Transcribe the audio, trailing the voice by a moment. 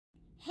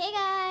Hey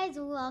guys,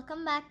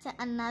 welcome back to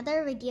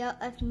another video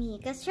of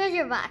Mika's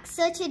Treasure Box.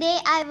 So today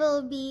I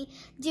will be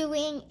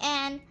doing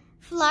an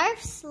Flarp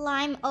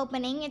slime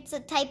opening. It's a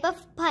type of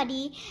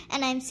putty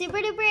and I'm super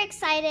duper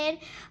excited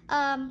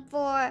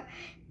for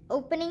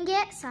opening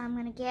it. So I'm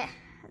gonna get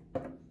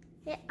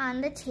it on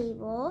the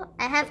table.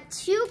 I have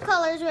two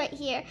colors right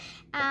here.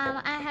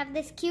 I have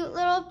this cute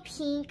little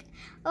pink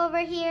over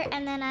here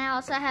and then I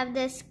also have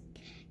this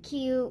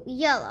cute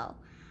yellow.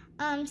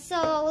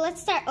 So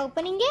let's start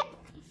opening it.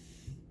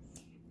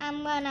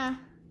 I'm gonna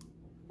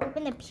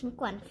open the pink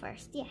one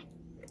first, yeah.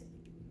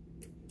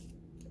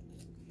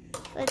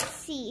 Let's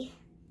see.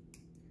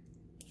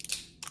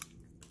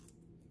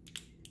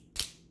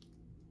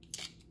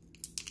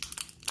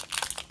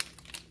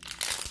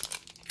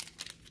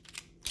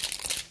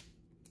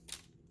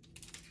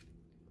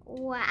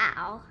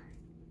 Wow.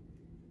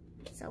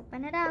 Let's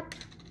open it up.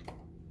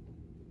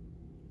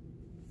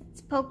 Let's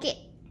poke it.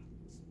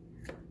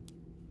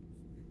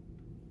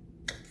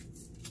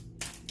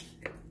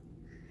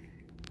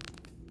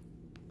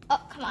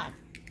 Oh, come on.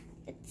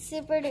 It's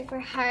super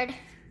duper hard.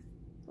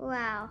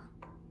 Wow.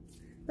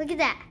 Look at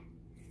that.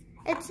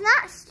 It's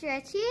not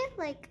stretchy,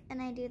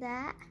 and I do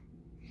that.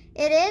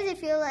 It is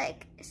if you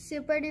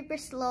super duper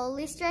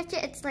slowly stretch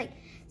it. It's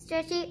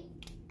stretchy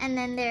and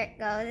then there it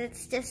goes.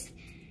 It's just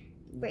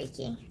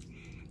breaking.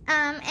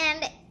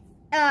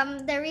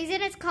 The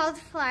reason it's called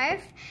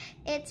Flarp,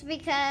 it's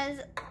because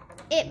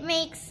it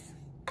makes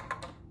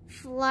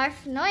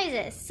Flarp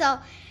noises. So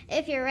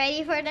if you're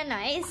ready for the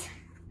noise,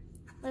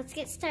 let's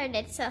get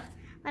started. So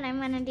what I'm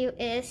gonna do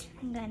is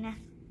I'm gonna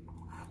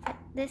put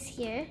this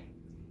here.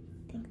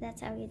 I think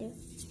that's how you do.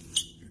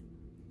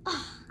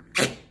 Oh.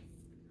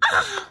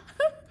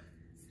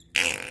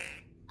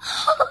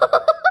 Oh.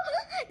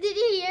 Did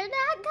you hear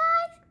that,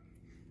 guys?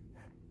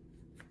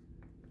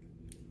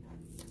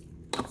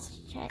 Let's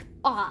try.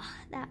 Oh,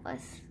 that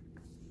was.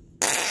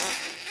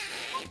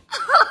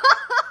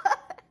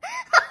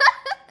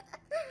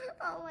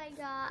 Oh my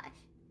gosh.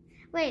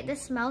 Wait,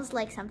 this smells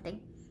like something.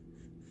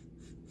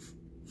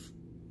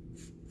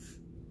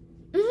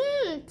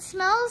 It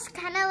smells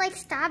kind of like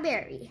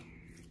strawberry.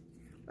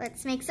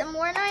 Let's make some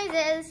more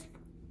noises.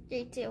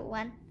 3, 2,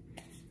 1.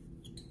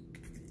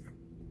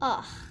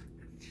 Oh.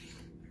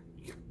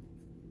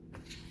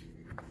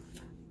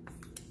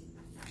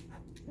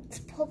 Let's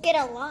poke it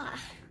a lot.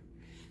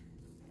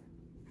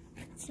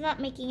 It's not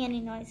making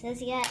any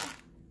noises yet.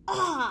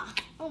 Oh,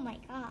 oh my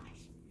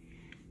gosh.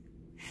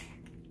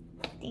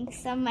 I think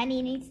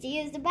somebody needs to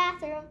use the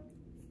bathroom.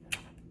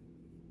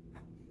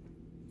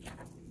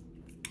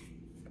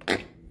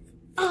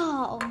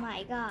 Oh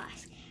my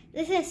gosh,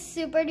 this is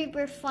super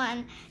duper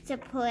fun to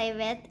play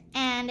with,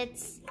 and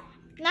it's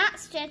not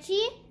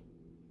stretchy,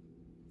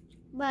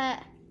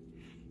 but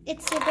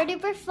it's super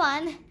duper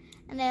fun,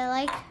 and I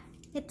like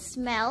its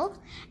smell,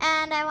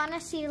 and I want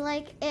to see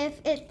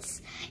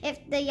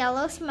if the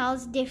yellow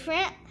smells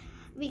different,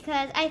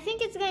 because I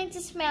think it's going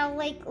to smell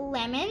like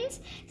lemons,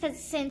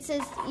 since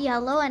it's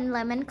yellow and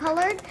lemon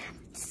colored.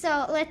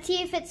 So let's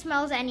see if it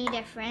smells any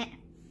different.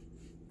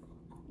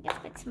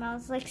 If it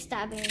smells like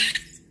strawberry.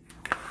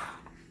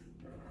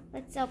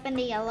 Let's open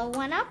the yellow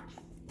one up.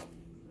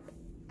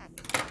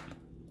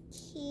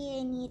 Okay,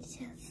 I need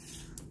to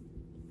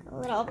go a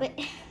little bit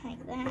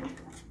like that.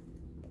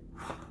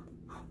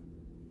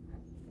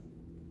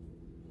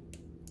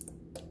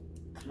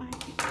 Come on.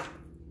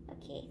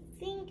 Okay, I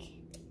think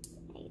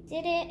I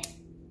did it.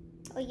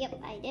 Oh, yep,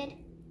 I did.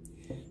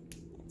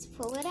 Let's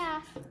pull it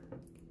off.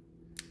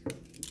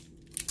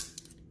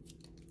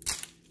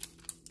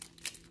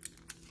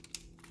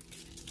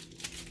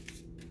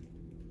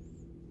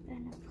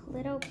 Pull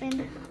it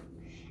open.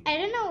 I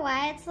don't know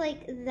why it's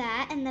like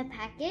that in the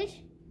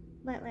package,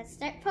 but let's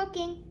start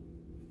poking.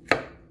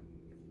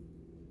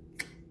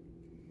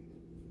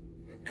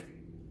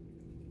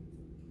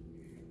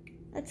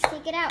 Let's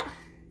take it out.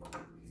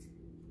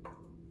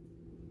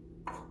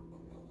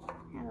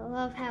 I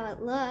love how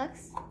it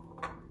looks.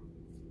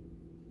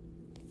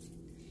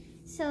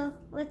 So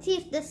let's see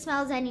if this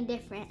smells any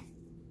different.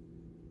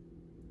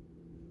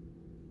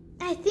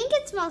 I think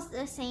it smells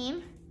the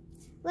same.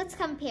 Let's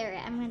compare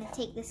it. I'm going to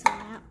take this one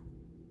out.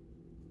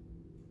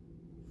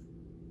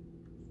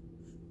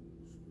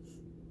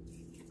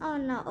 Oh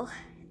no.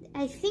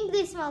 I think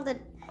they smell the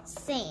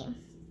same,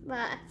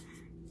 but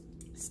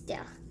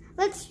still.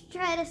 Let's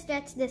try to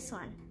stretch this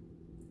one.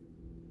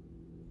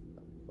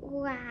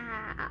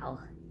 Wow.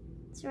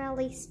 It's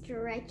really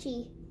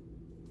stretchy.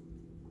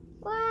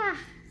 Wow.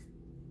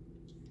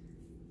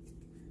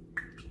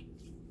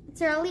 It's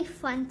really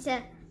fun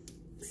to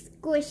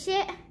squish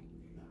it.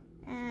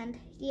 And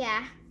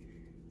yeah,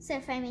 so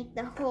if I make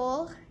the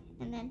hole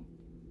and then,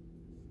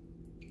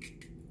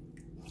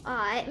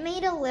 oh, it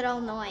made a little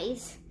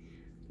noise,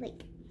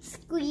 like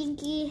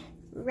squeaky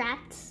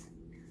rats.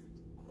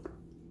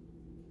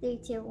 3,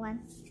 2,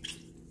 1.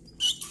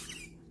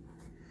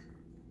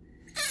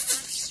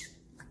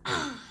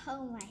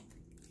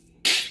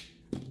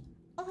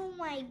 Oh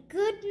my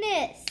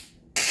goodness.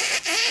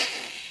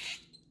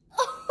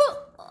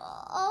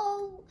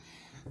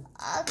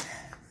 Ugh.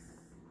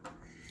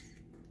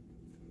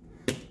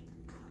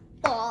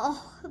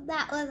 Oh,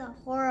 that was a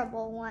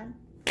horrible one.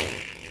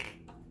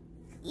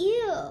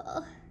 Ew.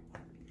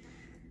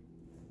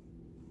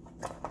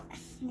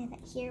 I'm gonna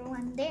hear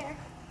one there.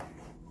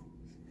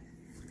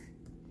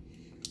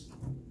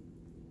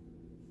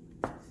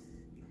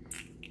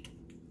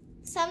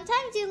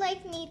 Sometimes you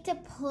like need to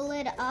pull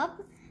it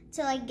up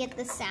to like get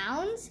the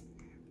sounds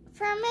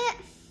from it.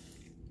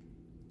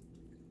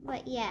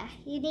 But yeah,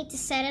 you need to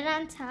set it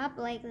on top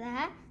like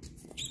that.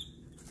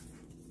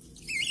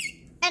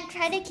 And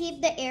try to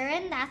keep the air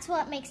in, that's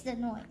what makes the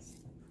noise.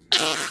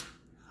 Ugh,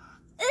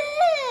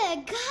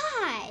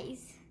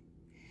 guys.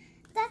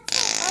 That's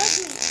so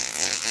ugly.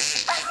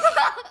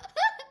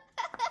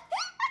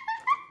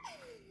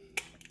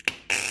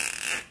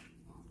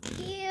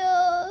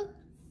 Ew.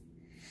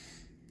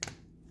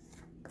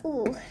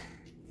 Ooh.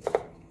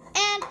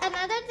 And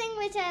another thing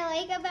which I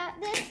like about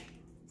this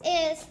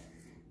is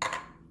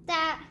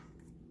that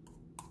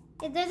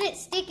it doesn't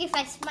stick if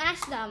I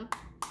smash them.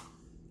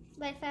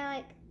 But if I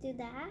like do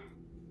that,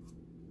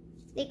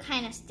 they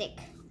kind of stick.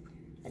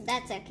 But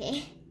that's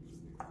okay.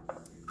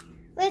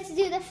 Let's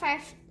do the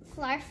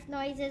flarf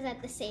noises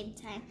at the same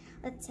time.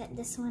 Let's set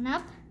this one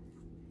up.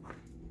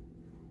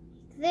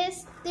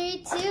 This,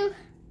 3, 2.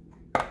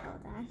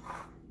 Hold on.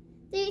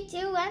 3,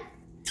 2, 1.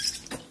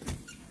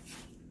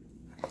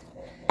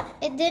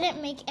 It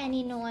didn't make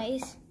any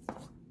noise.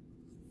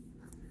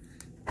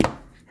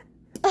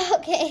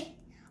 Okay,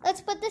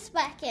 let's put this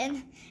back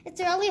in.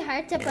 It's really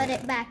hard to put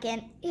it back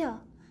in. Ew.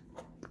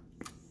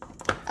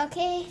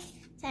 Okay,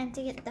 time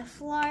to get the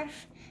flarf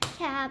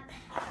cap.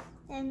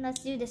 And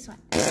let's do this one.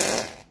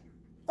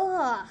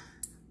 Oh.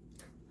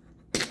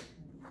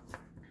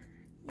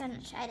 I'm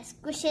gonna try to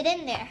squish it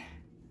in there.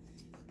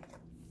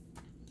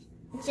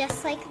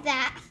 Just like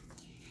that.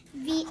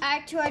 We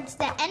are towards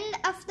the end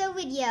of the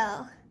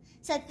video.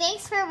 So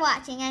thanks for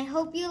watching. I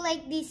hope you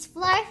like these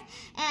flarf,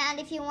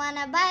 and if you want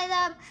to buy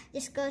them,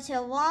 just go to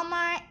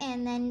Walmart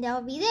and then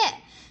they'll be there.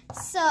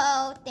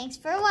 So thanks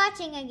for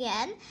watching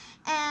again,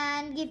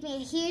 and give me a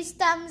huge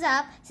thumbs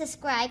up,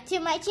 subscribe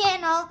to my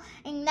channel,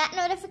 ring that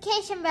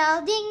notification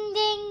bell, ding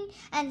ding,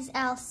 and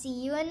I'll see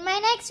you in my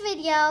next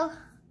video.